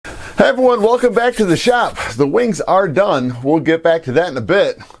Hi everyone, welcome back to the shop. The wings are done. We'll get back to that in a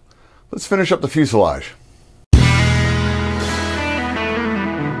bit. Let's finish up the fuselage.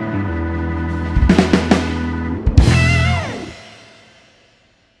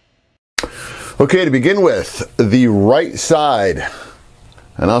 Okay, to begin with, the right side,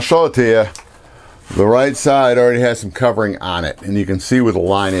 and I'll show it to you. The right side already has some covering on it, and you can see where the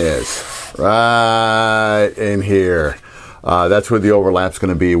line is, right in here. That's where the overlap's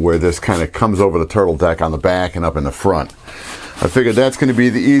going to be, where this kind of comes over the turtle deck on the back and up in the front. I figured that's going to be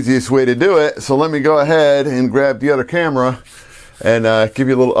the easiest way to do it, so let me go ahead and grab the other camera and give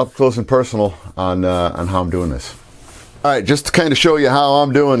you a little up close and personal on how I'm doing this. Alright, just to kind of show you how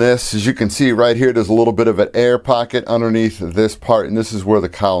I'm doing this, as you can see right here, there's a little bit of an air pocket underneath this part, and this is where the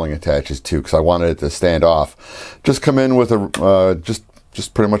cowling attaches to, because I wanted it to stand off. Just come in with a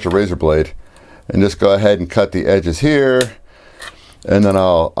just pretty much a razor blade, and just go ahead and cut the edges here, and then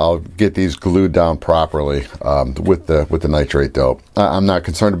I'll get these glued down properly with the nitrate dope. I'm not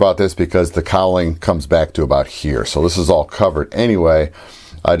concerned about this because the cowling comes back to about here, so this is all covered anyway.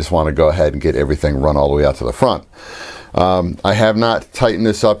 I just want to go ahead and get everything run all the way out to the front. I have not tightened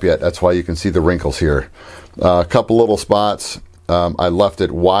this up yet. That's why you can see the wrinkles here. A couple little spots. I left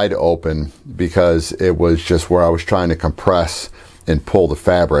it wide open because it was just where I was trying to compress and pull the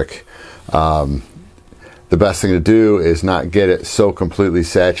fabric. The best thing to do is not get it so completely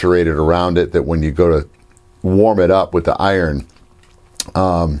saturated around it that when you go to warm it up with the iron,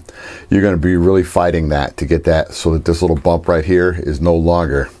 you're going to be really fighting that to get that so that this little bump right here is no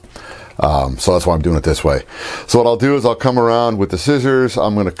longer. So that's why I'm doing it this way. So what I'll do is I'll come around with the scissors.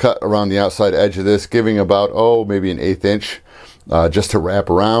 I'm going to cut around the outside edge of this, giving about, maybe an 1/8 inch just to wrap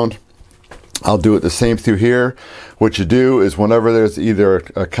around. I'll do it the same through here. What you do is whenever there's either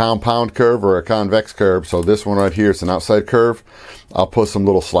a compound curve or a convex curve, so this one right here is an outside curve, I'll put some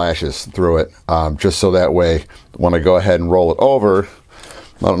little slashes through it, just so that way when I go ahead and roll it over,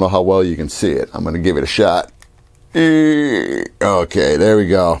 I don't know how well you can see it. I'm going to give it a shot. Okay, there we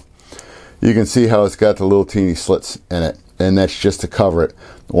go. You can see how it's got the little teeny slits in it, and that's just to cover it.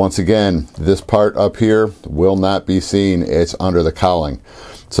 Once again, this part up here will not be seen. It's under the cowling.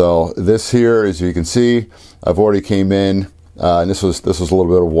 So this here, as you can see, I've already came in, and this was a little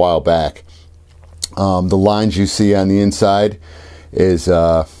bit of a while back. The lines you see on the inside is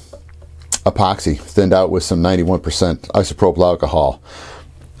epoxy thinned out with some 91% isopropyl alcohol,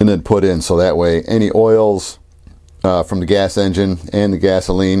 and then put in so that way any oils from the gas engine and the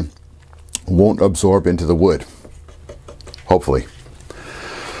gasoline won't absorb into the wood, hopefully.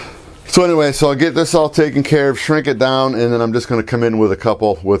 So anyway, so I'll get this all taken care of, shrink it down, and then I'm just going to come in with a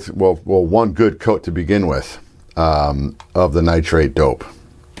couple, one good coat to begin with of the nitrate dope,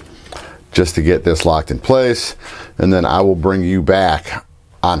 just to get this locked in place, and then I will bring you back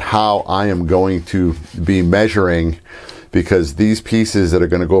on how I am going to be measuring, because these pieces that are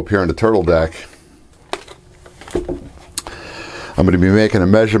going to go up here on the turtle deck, I'm going to be making a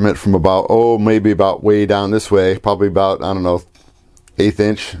measurement from about, maybe about way down this way, probably about, I don't know, 1/8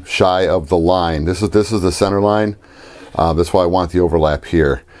 inch shy of the line. This is the center line. That's why I want the overlap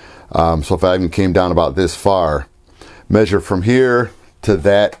here. So if I even came down about this far, measure from here to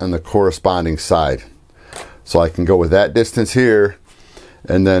that on the corresponding side. So I can go with that distance here,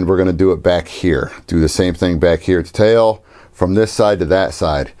 and then we're going to do it back here. Do the same thing back here at the tail, from this side to that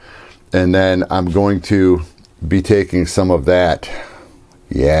side. And then I'm going to be taking some of that.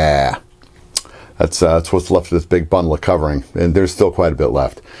 Yeah, that's what's left of this big bundle of covering, and there's still quite a bit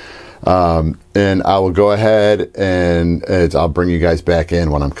left. And I will go ahead and I'll bring you guys back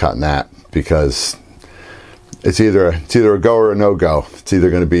in when I'm cutting that, because it's either a go or a no go. It's either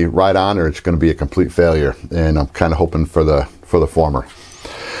going to be right on or it's going to be a complete failure, and I'm kind of hoping for the former.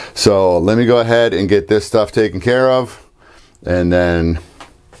 So let me go ahead and get this stuff taken care of, and then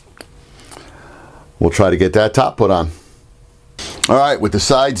we'll try to get that top put on. All right, with the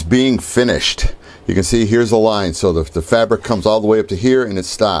sides being finished, you can see here's the line. So the fabric comes all the way up to here and it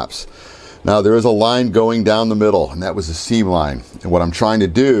stops. Now there is a line going down the middle, and that was the seam line. And what I'm trying to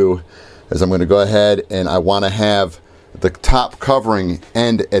do is I'm going to go ahead and I want to have the top covering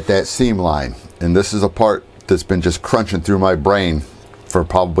end at that seam line. And this is a part that's been just crunching through my brain for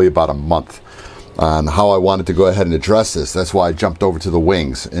probably about a month on how I wanted to go ahead and address this. That's why I jumped over to the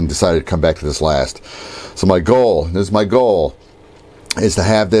wings and decided to come back to this last. So my goal, is to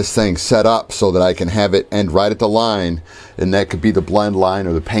have this thing set up so that I can have it end right at the line, and that could be the blend line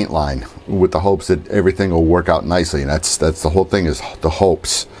or the paint line, with the hopes that everything will work out nicely. And that's the whole thing, is the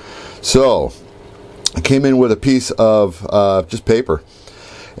hopes. So I came in with a piece of just paper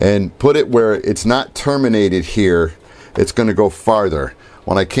and put it where it's not terminated here. It's going to go farther.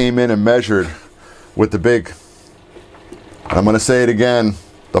 when I came in and measured with the big, I'm going to say it again,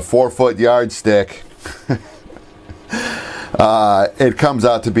 the 4-foot yardstick, it comes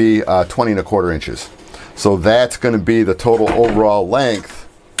out to be 20 1/4 inches. So that's going to be the total overall length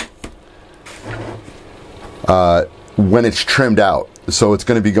when it's trimmed out. So it's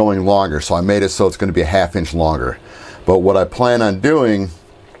going to be going longer. So I made it so it's going to be a 1/2 inch longer. But what I plan on doing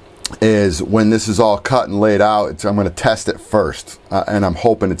is when this is all cut and laid out, I'm going to test it first. And I'm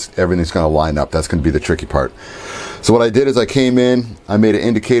hoping everything's going to line up. That's going to be the tricky part. So what I did is I came in, I made an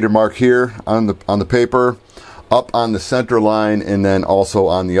indicator mark here on the paper, up on the center line, and then also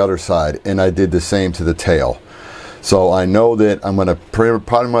on the other side. And I did the same to the tail. So I know that I'm going to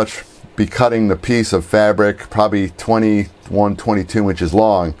pretty much be cutting the piece of fabric probably 21, 22 inches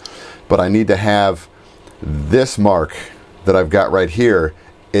long, but I need to have this mark that I've got right here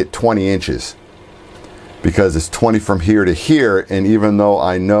at 20 inches because it's 20 from here to here. And even though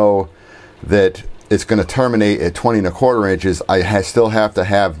I know that it's going to terminate at 20 1/4 inches, I still have to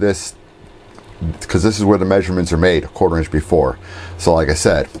have this, because this is where the measurements are made, 1/4 inch before. So like I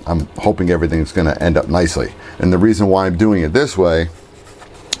said, I'm hoping everything's going to end up nicely. And the reason why I'm doing it this way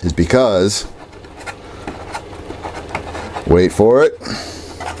is because, wait for it,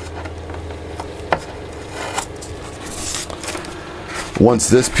 once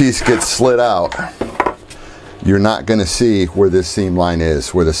this piece gets slid out, you're not going to see where this seam line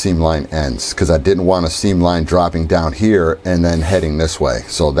is, where the seam line ends, because I didn't want a seam line dropping down here and then heading this way.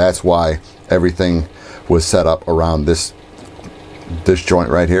 So that's why everything was set up around this joint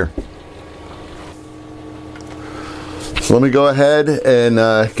right here. So let me go ahead and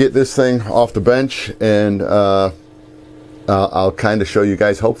get this thing off the bench, and I'll kind of show you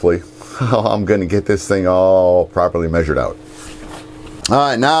guys hopefully how I'm going to get this thing all properly measured out. All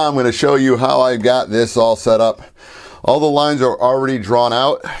right, now I'm going to show you how I got this all set up. All the lines are already drawn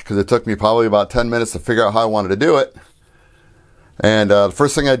out because it took me probably about 10 minutes to figure out how I wanted to do it. And the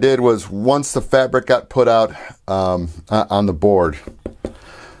first thing I did was, once the fabric got put out on the board,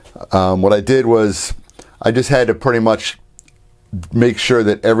 what I did was I just had to pretty much make sure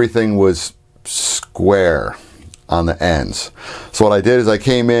that everything was square on the ends. So what I did is I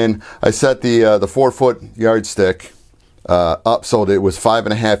came in, I set the 4-foot yardstick up so that it was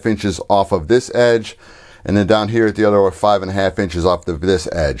 5.5 inches off of this edge, and then down here at the other 5.5 inches off of this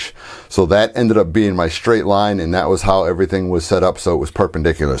edge. So that ended up being my straight line, and that was how everything was set up, so it was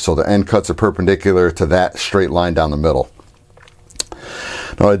perpendicular. So the end cuts are perpendicular to that straight line down the middle.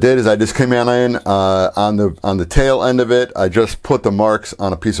 Now what I did is I just came in on the tail end of it, I just put the marks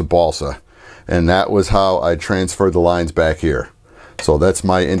on a piece of balsa, and that was how I transferred the lines back here. So that's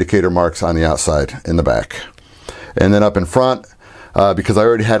my indicator marks on the outside in the back. And then up in front, because I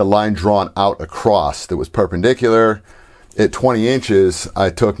already had a line drawn out across that was perpendicular at 20 inches, I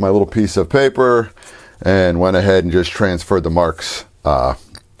took my little piece of paper and went ahead and just transferred the marks up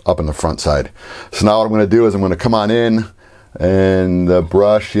in the front side. So now what I'm going to do is I'm going to come on in, and the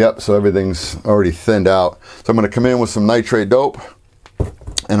brush, yep, so everything's already thinned out. So I'm going to come in with some nitrate dope,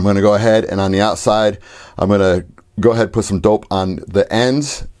 and I'm going to go ahead and on the outside, I'm going to go ahead and put some dope on the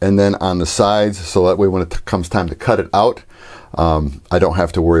ends and then on the sides, so that way when it comes time to cut it out, I don't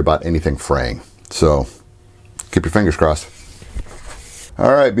have to worry about anything fraying. So keep your fingers crossed.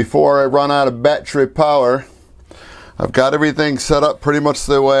 All right, before I run out of battery power, I've got everything set up pretty much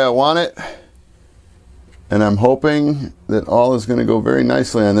the way I want it, and I'm hoping that all is going to go very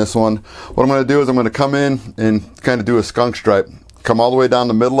nicely on this one. What I'm going to do is I'm going to come in and kind of do a skunk stripe, come all the way down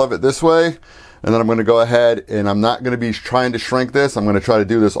the middle of it this way, and then I'm going to go ahead, and I'm not going to be trying to shrink this. I'm going to try to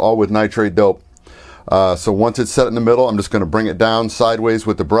do this all with nitrate dope. So once it's set in the middle, I'm just going to bring it down sideways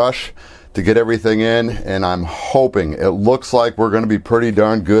with the brush to get everything in, and I'm hoping, it looks like we're going to be pretty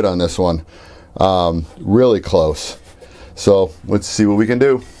darn good on this one. Really close. So let's see what we can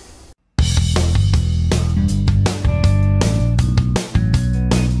do.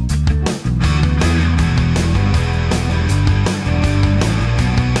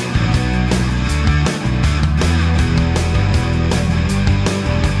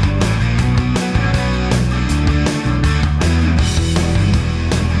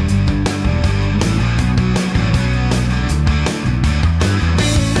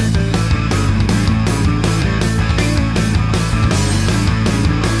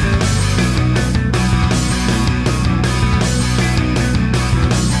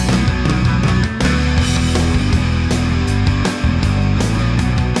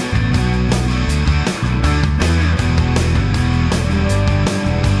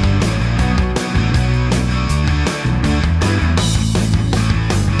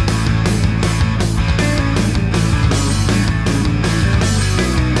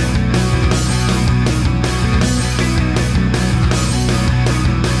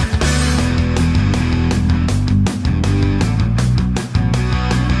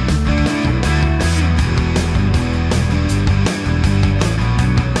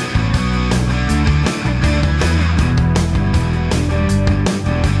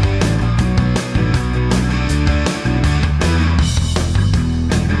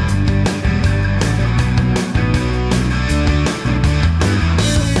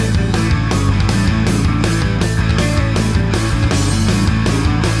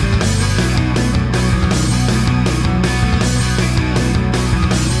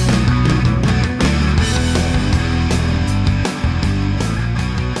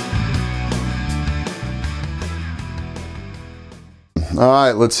 All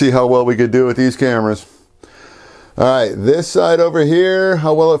right, let's see how well we could do with these cameras. All right, this side over here,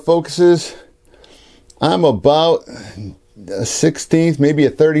 how well it focuses. I'm about a 16th, maybe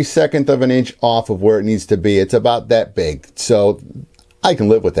a 32nd of an inch off of where it needs to be. It's about that big, so I can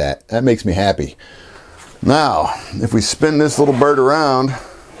live with that. That makes me happy. Now, if we spin this little bird around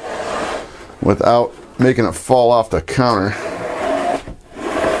without making it fall off the counter.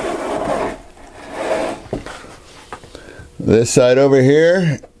 This side over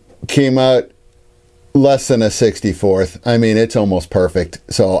here came out less than a 64th. I mean, it's almost perfect.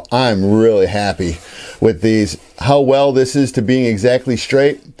 So I'm really happy with these. How well this is to being exactly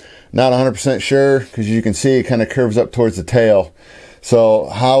straight, not 100% sure, because you can see it kind of curves up towards the tail. So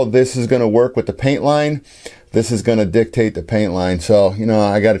how this is going to work with the paint line, this is going to dictate the paint line. So, you know,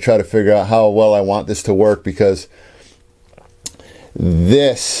 I got to try to figure out how well I want this to work, because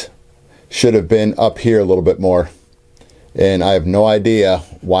this should have been up here a little bit more. And I have no idea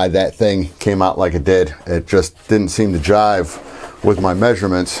why that thing came out like it did. It just didn't seem to jive with my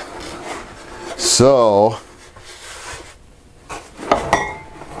measurements. So,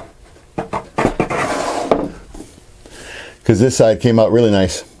 because this side came out really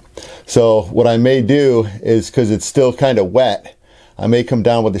nice. So what I may do is, because it's still kind of wet, I may come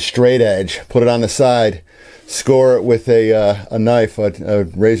down with a straight edge, put it on the side, score it with a knife, a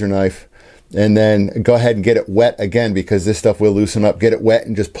razor knife, and then go ahead and get it wet again, because this stuff will loosen up. Get it wet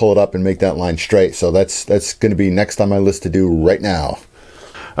and just pull it up and make that line straight. So that's going to be next on my list to do right now.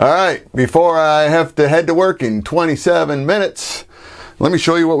 All right, before I have to head to work in 27 minutes, let me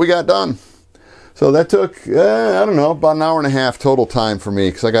show you what we got done. So that took, I don't know, about an hour and a half total time for me,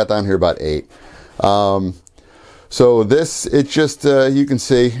 because I got down here about 8. So this, it just, you can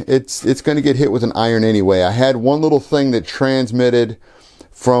see, it's going to get hit with an iron anyway. I had one little thing that transmitted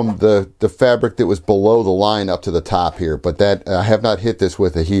from the fabric that was below the line up to the top here, but that I have not hit this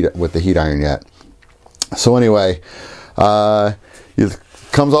with the heat iron yet. So anyway, it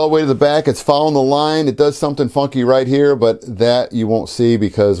comes all the way to the back. It's following the line. It does something funky right here, but that you won't see,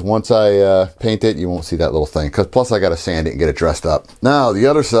 because once I paint it, you won't see that little thing. Because plus I got to sand it and get it dressed up. Now the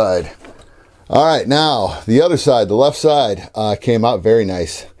other side. All right, now the other side, the left side, came out very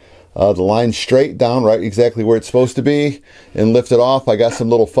nice. The line's straight down, right exactly where it's supposed to be, and lift it off. I got some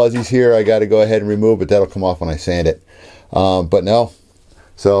little fuzzies here I got to go ahead and remove, but that'll come off when I sand it. But no,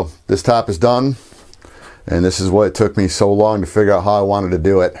 so this top is done, and this is what it took me so long to figure out how I wanted to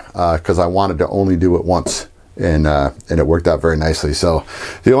do it, because I wanted to only do it once, and it worked out very nicely. So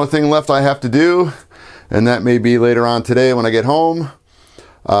the only thing left I have to do, and that may be later on today when I get home,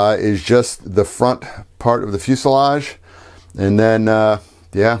 is just the front part of the fuselage, and then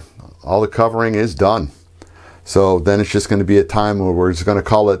yeah, all the covering is done. So then it's just going to be a time where we're just going to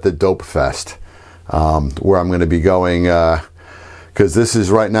call it the Dope Fest, where I'm going to be going, because this is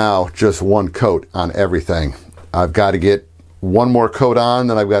right now just one coat on everything. I've got to get one more coat on,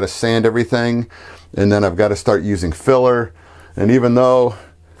 then I've got to sand everything, and then I've got to start using filler. And even though,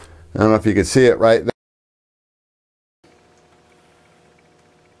 I don't know if you can see it right there,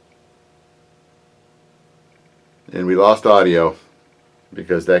 and we lost audio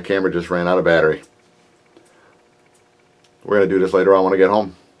because that camera just ran out of battery. We're going to do this later on when I get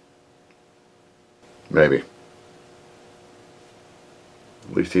home. Maybe.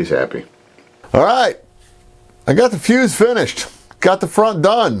 At least he's happy. All right. I got the fuse finished. Got the front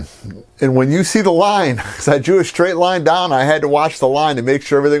done. And when you see the line, because I drew a straight line down, I had to watch the line to make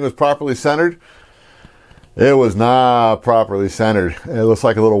sure everything was properly centered. It was not properly centered. It looks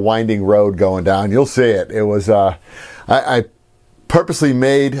like a little winding road going down. You'll see it. It was, I purposely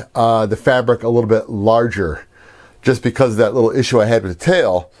made the fabric a little bit larger just because of that little issue I had with the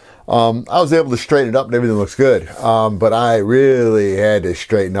tail. I was able to straighten it up and everything looks good, but I really had to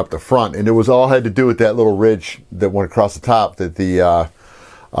straighten up the front, and it was all had to do with that little ridge that went across the top that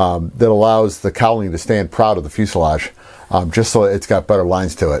that allows the cowling to stand proud of the fuselage, just so it's got better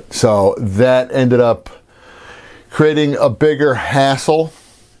lines to it. So that ended up creating a bigger hassle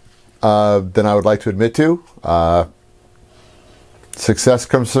than I would like to admit to. Success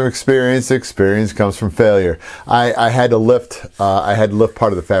comes from experience. Experience comes from failure. I had to lift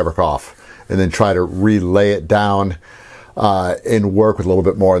part of the fabric off and then try to relay it down and work with a little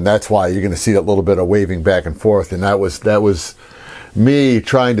bit more. And that's why you're going to see that little bit of waving back and forth. And that was me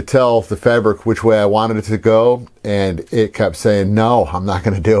trying to tell the fabric which way I wanted it to go, and it kept saying, no, I'm not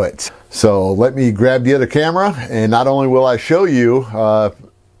going to do it. So let me grab the other camera, and not only will I show you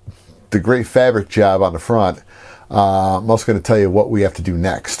the great fabric job on the front, I'm also going to tell you what we have to do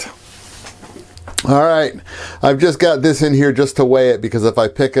next. All right, I've just got this in here just to weigh it, because if I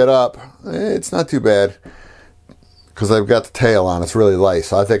pick it up, it's not too bad. because I've got the tail on. It's really light,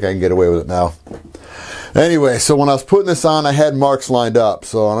 so I think I can get away with it now. Anyway, so when I was putting this on, I had marks lined up.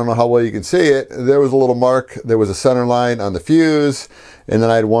 So I don't know how well you can see it. There was a little mark. There was a center line on the fuse, and then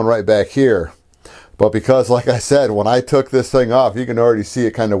I had one right back here. But because, like I said, when I took this thing off, you can already see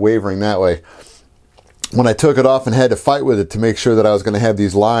it kind of wavering that way. When I took it off and had to fight with it to make sure that I was going to have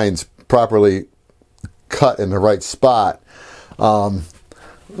these lines properly cut in the right spot,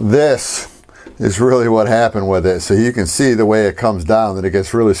 this is really what happened with it. So you can see the way it comes down, that it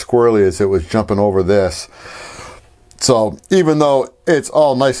gets really squirrely as it was jumping over this. So even though it's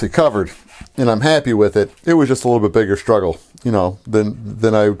all nicely covered and I'm happy with it, it was just a little bit bigger struggle, you know,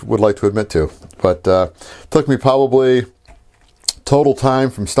 than I would like to admit to. But took me probably total time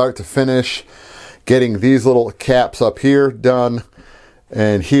from start to finish getting these little caps up here done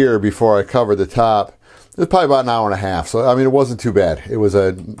and here before I covered the top. It was probably about an hour and a half. So, I mean, it wasn't too bad. It was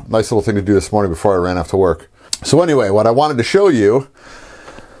a nice little thing to do this morning before I ran off to work. So anyway, what I wanted to show you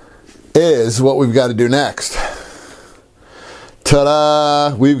is what we've got to do next.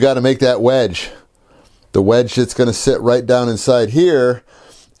 Ta-da! We've got to make that wedge. The wedge that's going to sit right down inside here,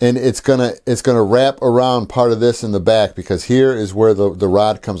 and it's gonna wrap around part of this in the back, because here is where the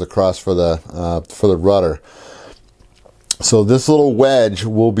rod comes across for the rudder. So this little wedge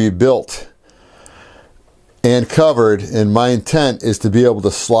will be built and covered, and my intent is to be able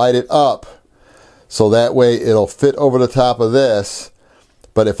to slide it up so that way it'll fit over the top of this.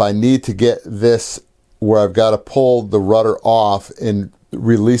 But if I need to get this where I've got to pull the rudder off and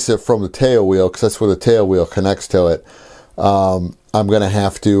release it from the tail wheel, because that's where the tail wheel connects to it, I'm going to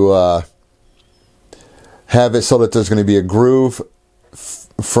have to have it so that there's going to be a groove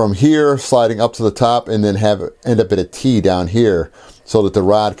from here sliding up to the top, and then have it end up at a T down here so that the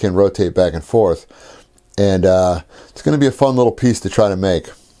rod can rotate back and forth. And it's going to be a fun little piece to try to make.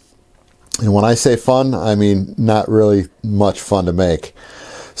 And when I say fun, I mean not really much fun to make.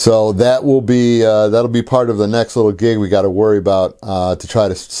 So that will be that'll be part of the next little gig we got to worry about to try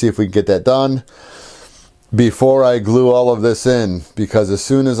to see if we can get that done before I glue all of this in. Because as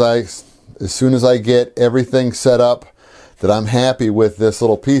soon as I get everything set up that I'm happy with this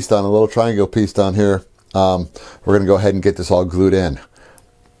little piece down, a little triangle piece down here, we're going to go ahead and get this all glued in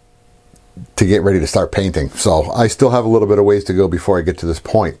to get ready to start painting. So I still have a little bit of ways to go before I get to this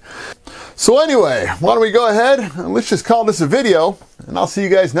point. So anyway, why don't we go ahead and let's just call this a video, and I'll see you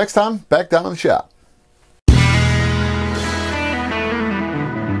guys next time back down in the shop.